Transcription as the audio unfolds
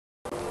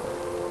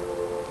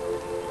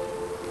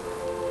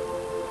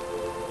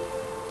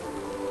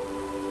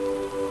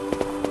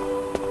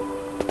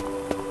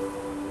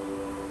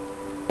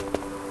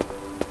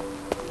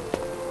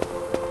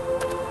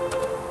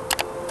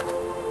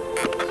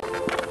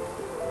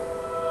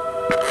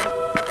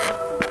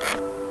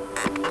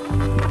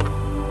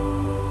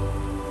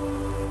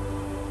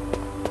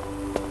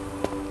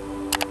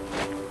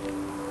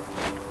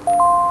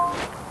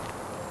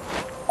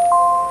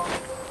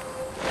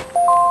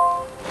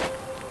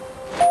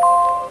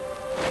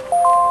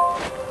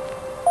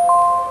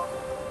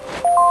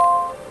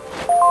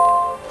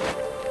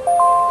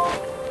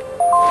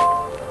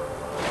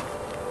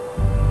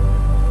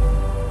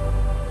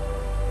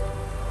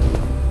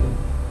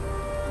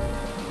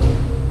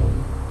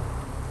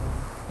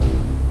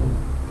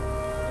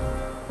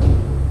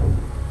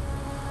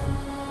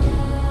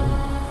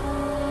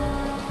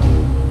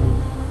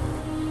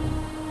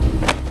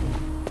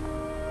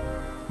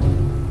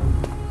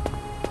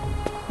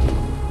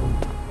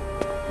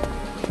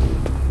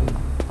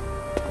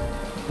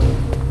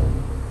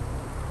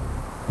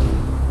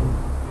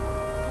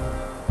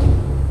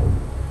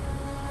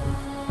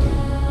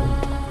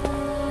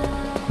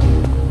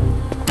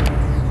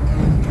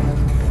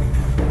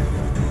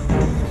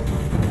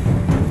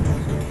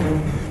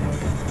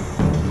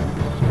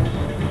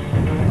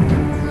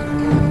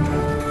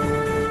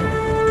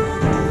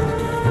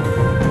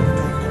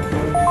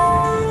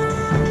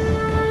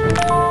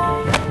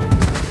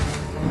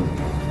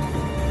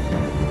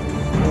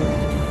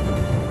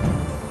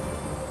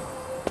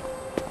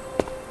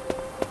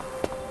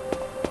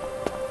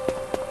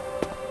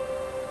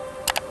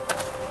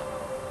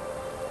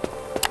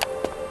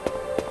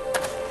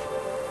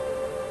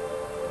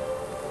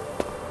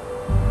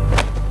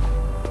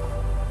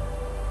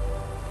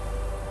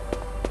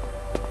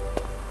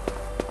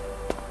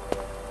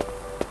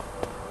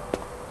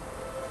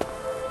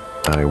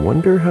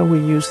wonder how we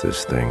use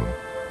this thing.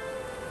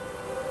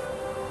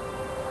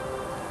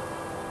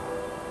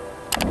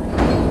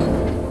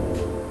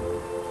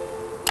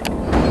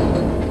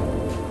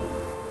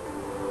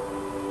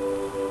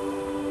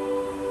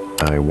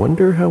 I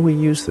wonder how we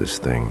use this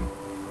thing.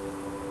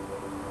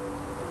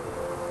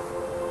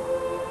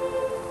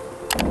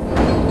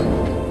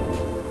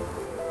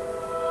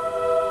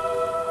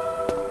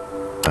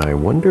 I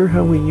wonder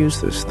how we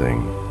use this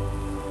thing.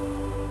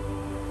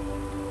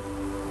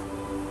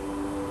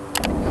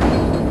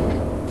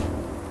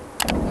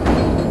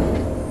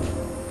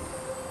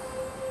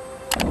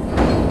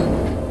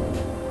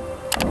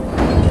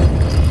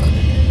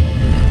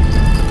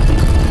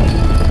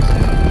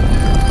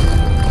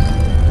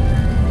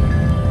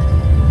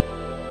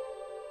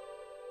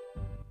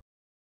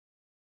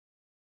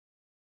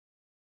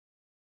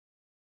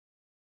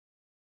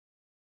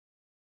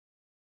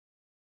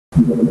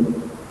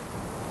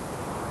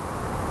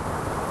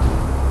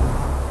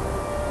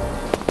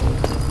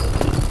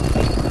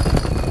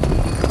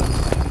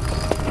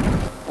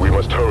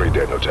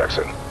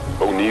 Jackson.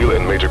 O'Neill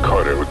and Major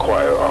Carter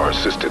require our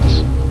assistance.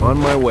 On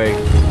my way.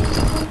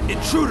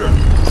 Intruder!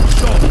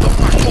 Show the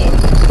back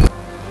door!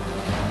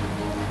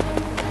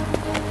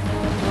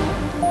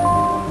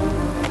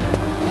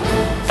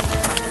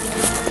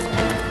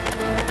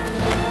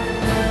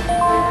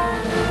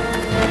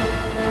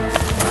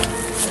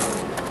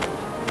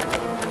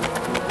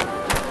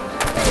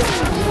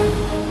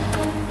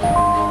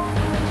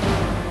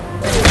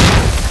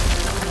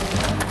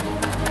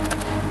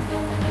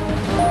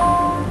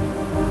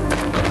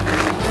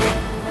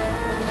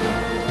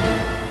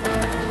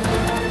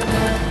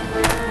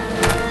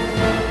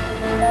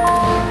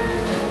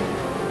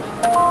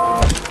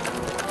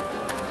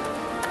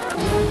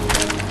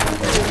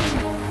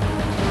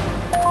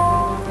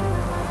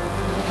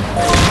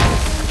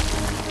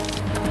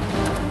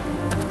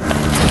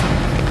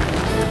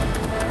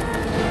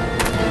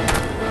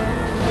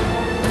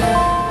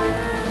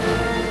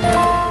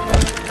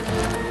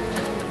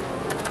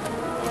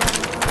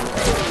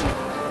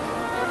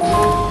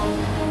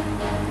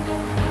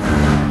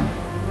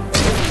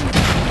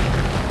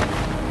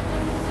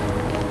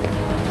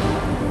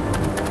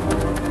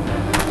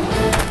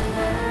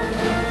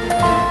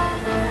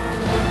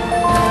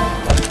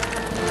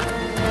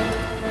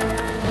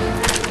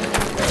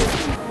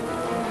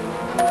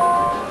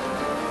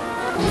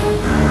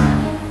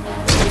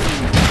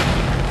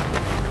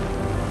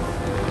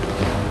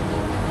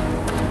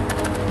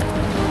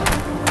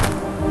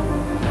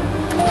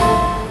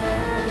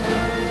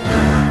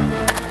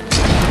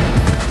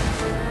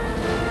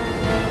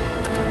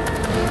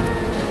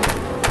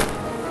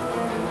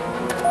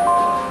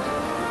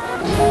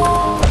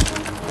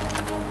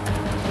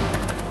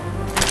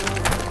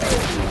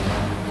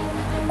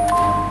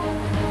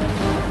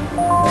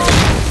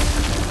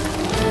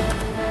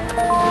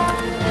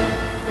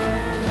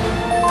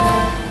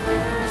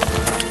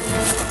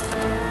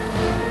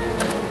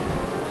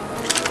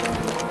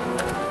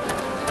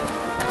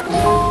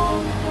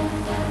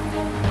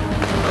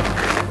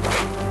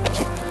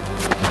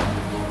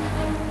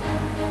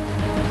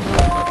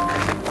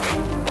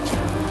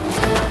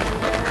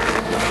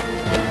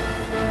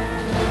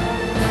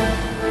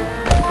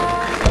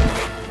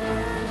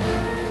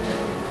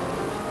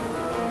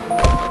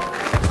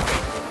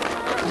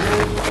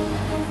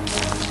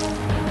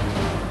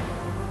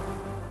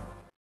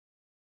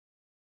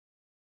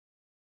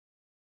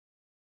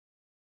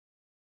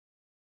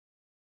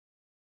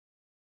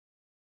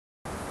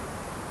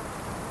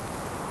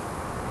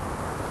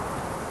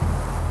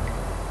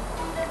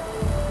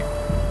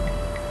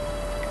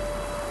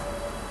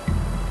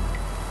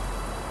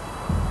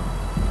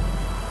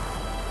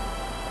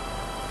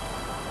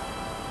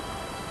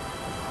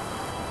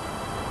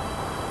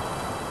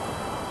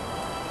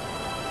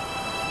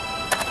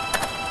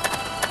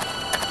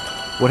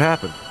 What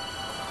happened?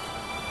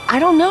 I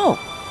don't know.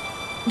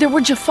 There were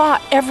Jaffa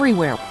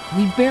everywhere.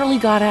 We barely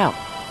got out.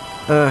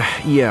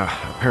 Yeah.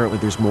 Apparently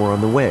there's more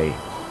on the way.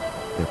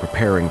 They're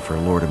preparing for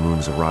Lord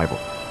Amun's arrival.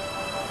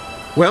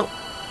 Well,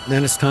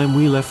 then it's time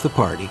we left the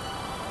party.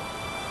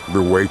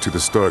 The way to the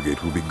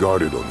Stargate will be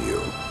guarded,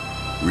 O'Neill.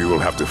 We will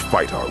have to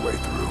fight our way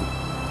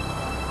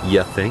through.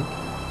 You think?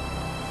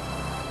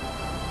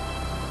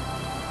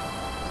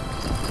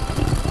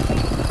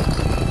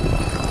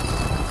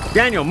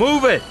 Daniel,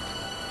 move it!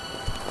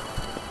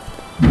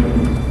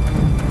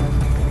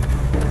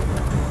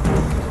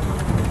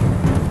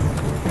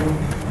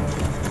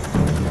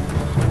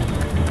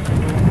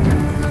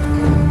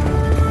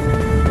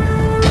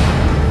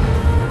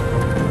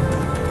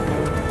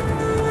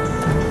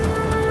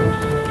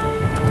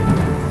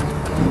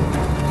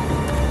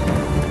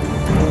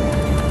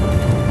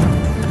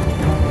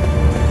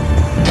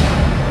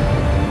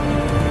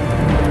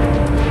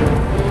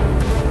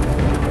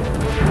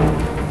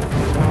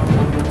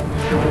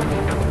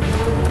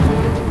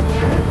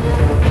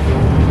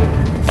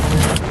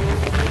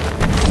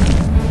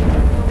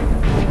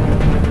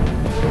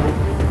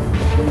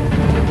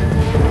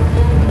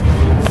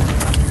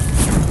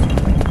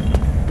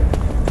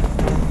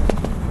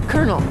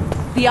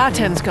 the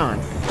Aten's gone.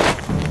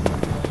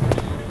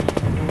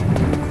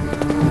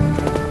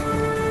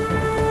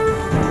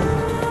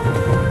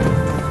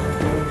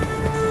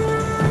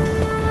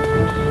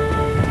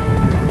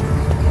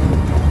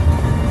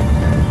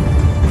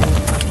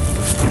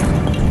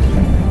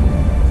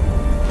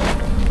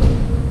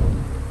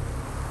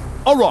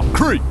 Alright,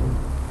 Cree!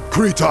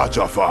 Krita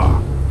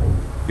Jafar.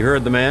 You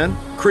heard the man?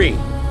 Kree.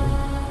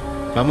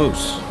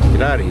 Vamoose.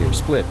 Get out of here.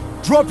 Split.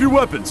 Drop your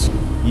weapons!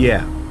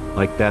 Yeah,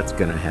 like that's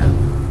gonna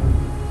happen.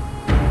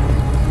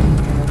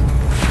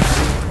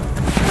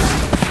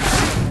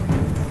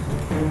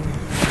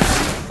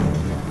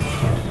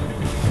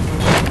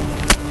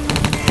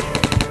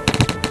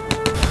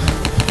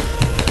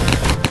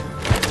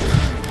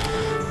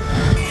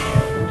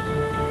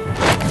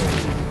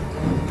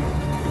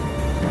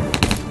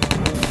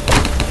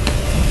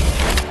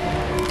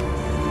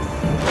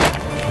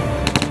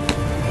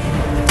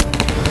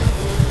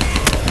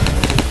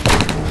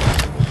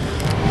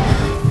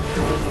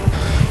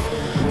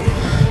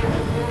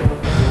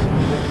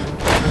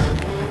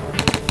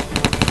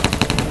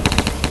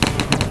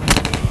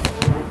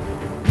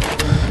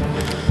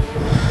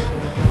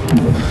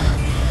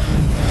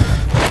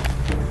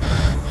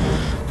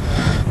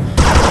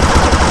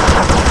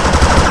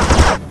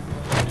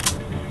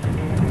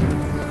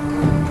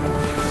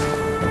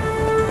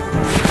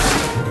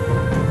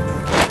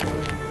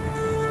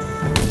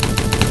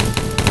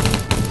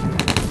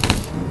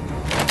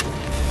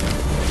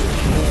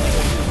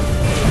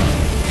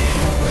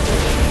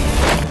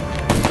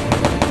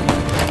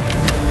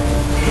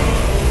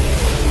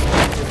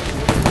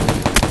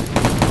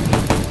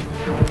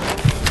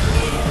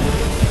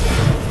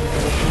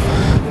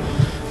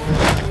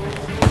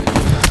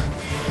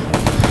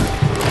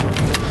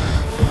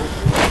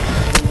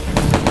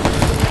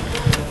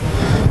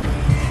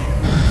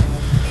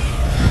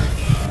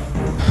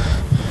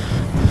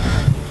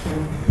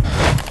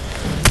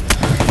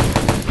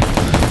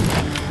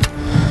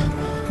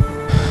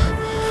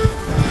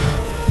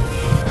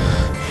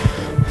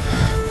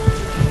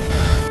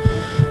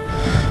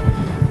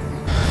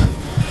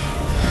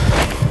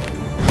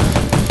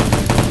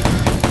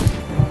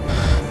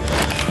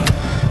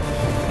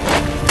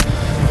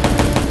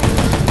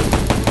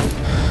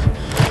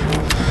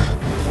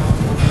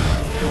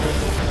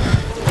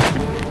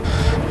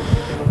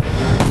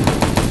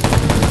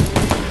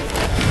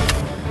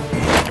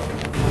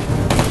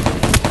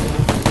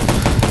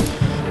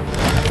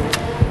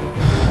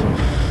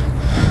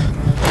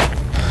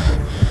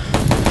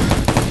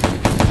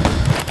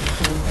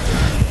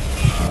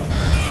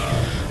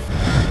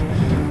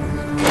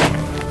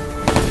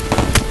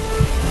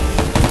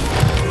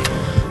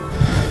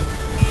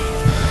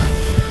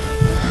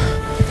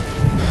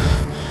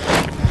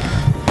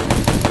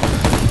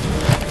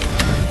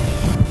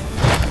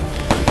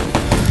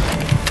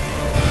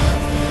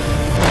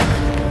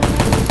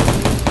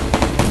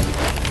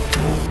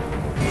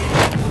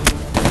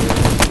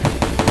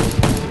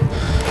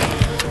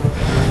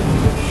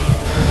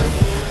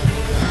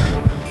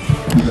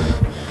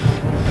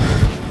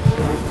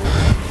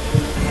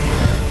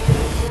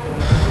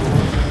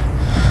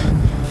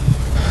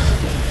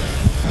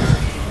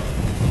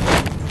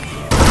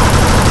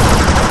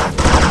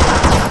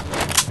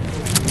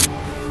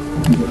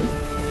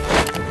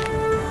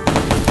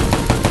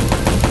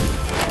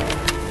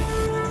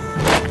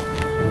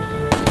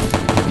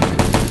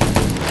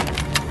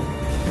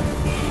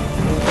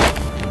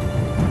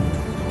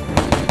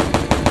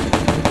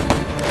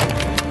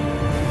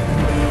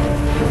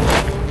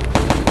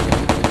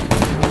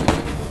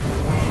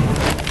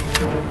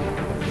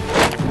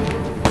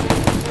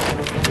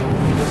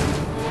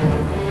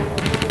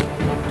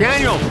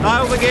 Daniel,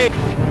 dial the gate.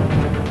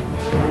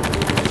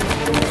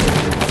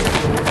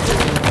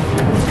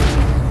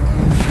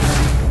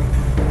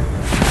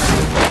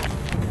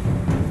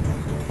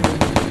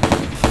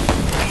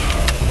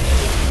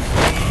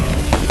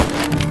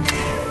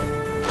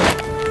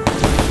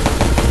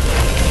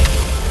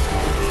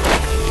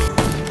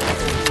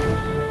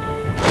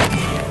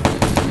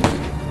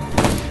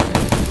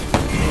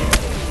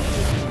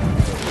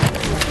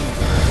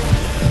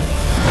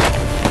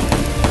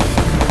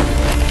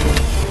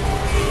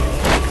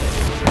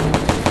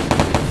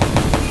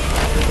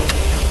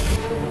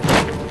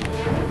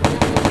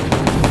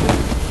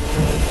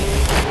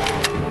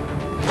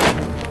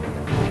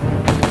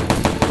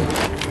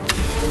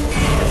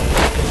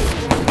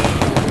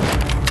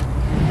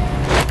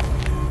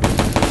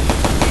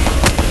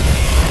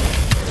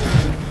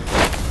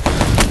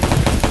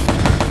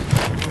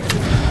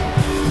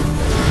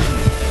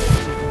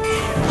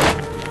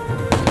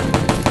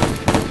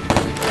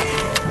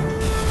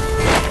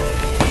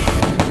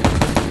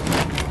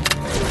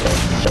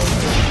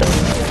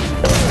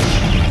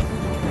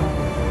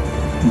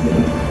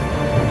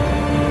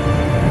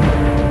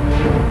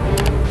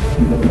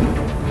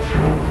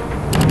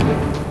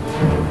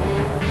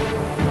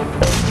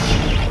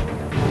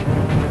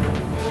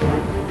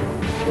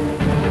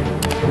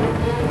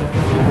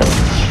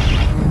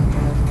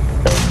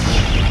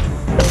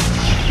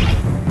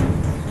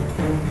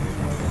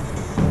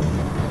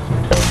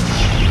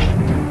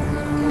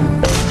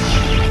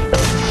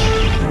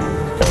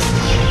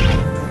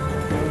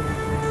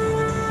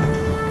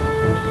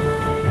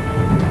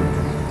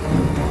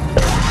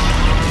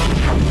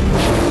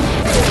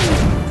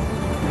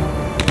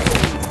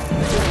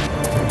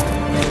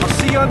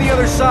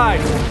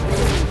 side.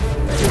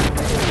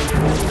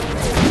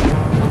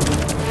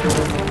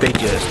 They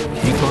just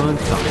keep on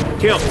coming.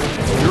 Kill.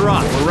 You're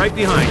on. We're right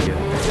behind you.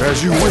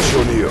 As you wish,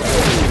 O'Neill.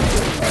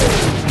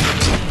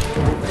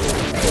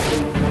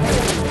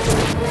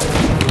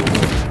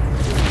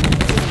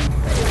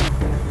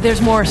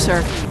 There's more,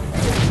 sir.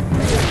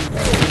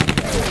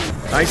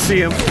 I see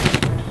him.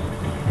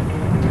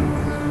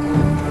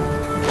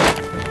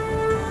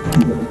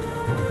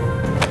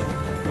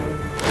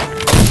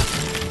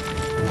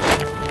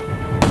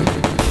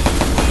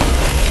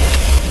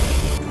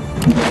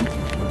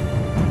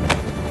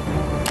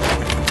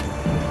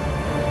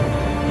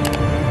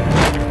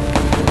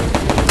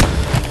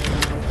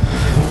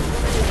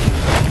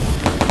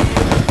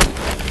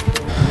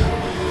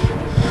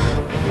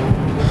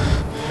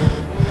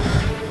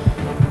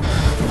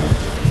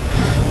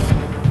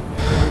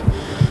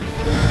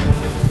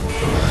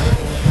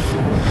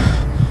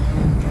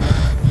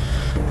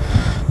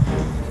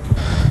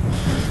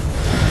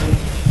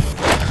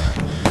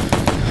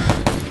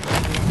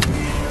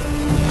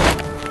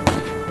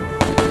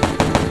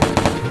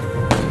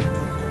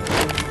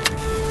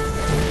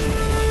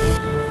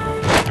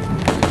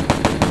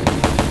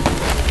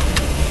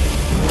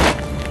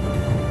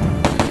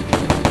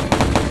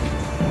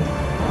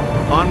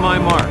 On my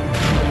mark.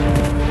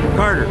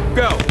 Carter,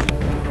 go!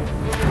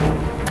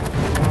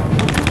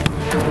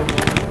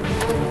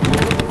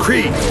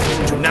 Creed,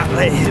 do not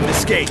let him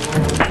escape.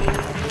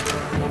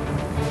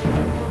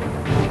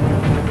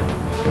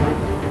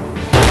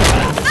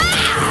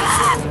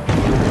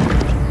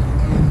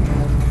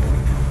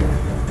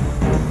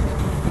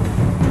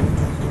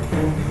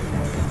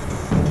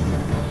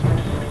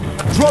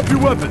 Drop your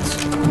weapons!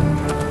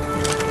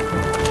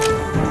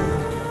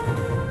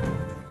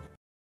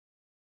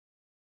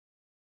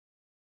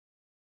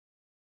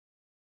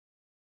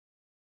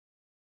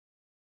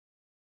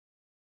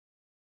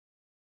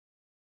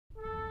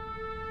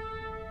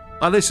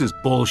 This is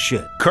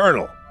bullshit.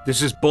 Colonel,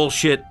 This is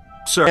bullshit,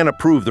 sir. I can't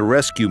approve the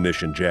rescue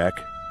mission, Jack.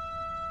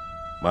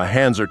 My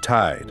hands are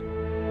tied.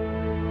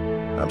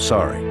 I'm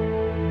sorry.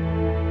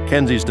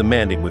 Kenzie's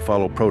demanding we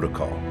follow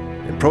protocol,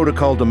 and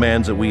protocol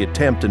demands that we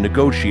attempt to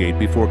negotiate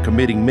before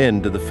committing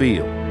men to the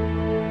field.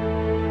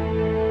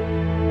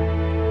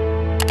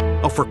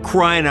 Oh, for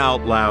crying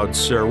out loud,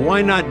 sir.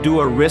 Why not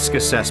do a risk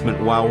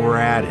assessment while we're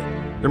at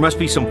it? There must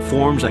be some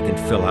forms I can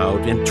fill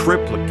out in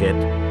triplicate.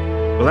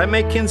 Will that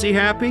make Kinsey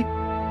happy?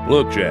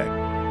 Look, Jack,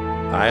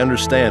 I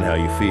understand how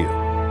you feel.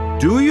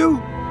 Do you?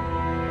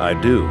 I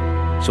do.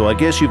 So I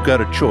guess you've got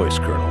a choice,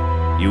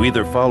 Colonel. You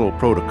either follow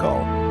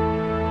protocol,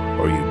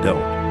 or you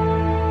don't.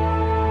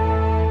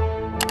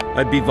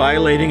 I'd be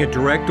violating a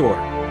direct order.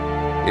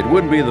 It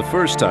wouldn't be the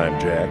first time,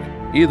 Jack.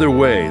 Either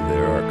way,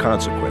 there are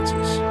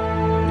consequences.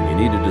 And you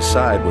need to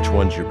decide which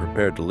ones you're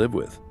prepared to live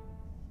with.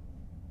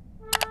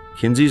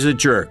 Kinsey's a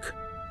jerk,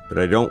 but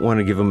I don't want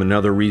to give him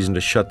another reason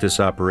to shut this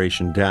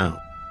operation down.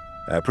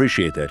 I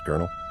appreciate that,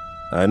 Colonel.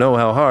 I know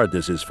how hard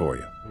this is for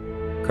you.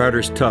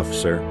 Carter's tough,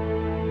 sir.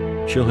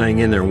 She'll hang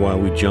in there while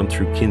we jump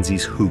through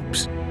Kinsey's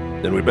hoops.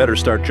 Then we better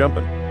start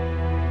jumping.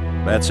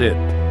 That's it.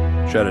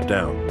 Shut it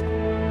down.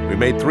 We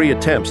made 3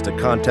 attempts to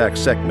contact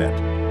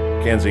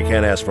SecMet. Kenzie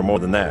can't ask for more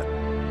than that.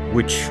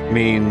 Which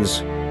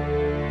means...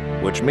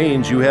 Which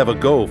means you have a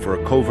go for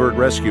a covert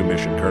rescue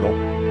mission, Colonel.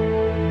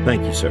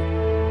 Thank you, sir.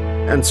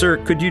 And sir,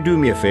 could you do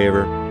me a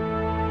favor?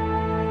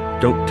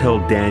 Don't tell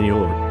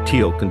Daniel or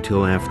Teal'c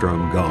until after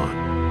I'm gone.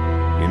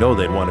 You know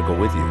they'd want to go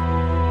with you.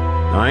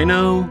 I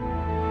know.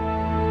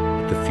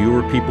 But the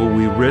fewer people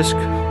we risk,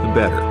 the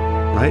better,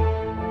 right?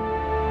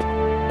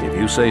 If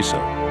you say so.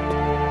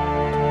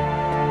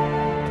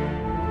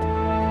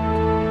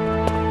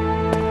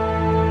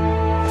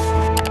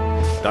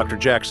 Dr.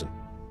 Jackson.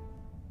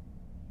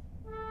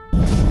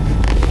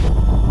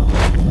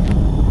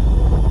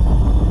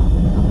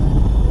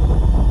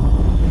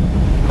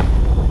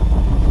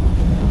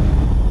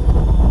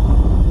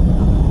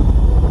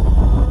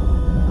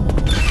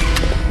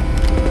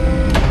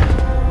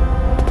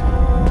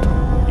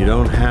 You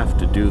don't have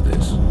to do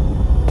this.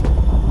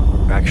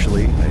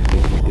 Actually, I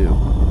think we do.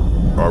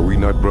 Are we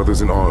not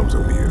brothers in arms,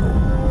 O'Neill?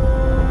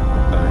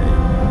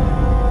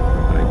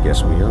 I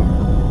guess we are.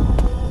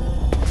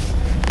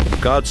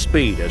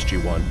 Godspeed,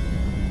 SG-1.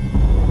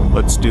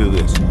 Let's do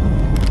this.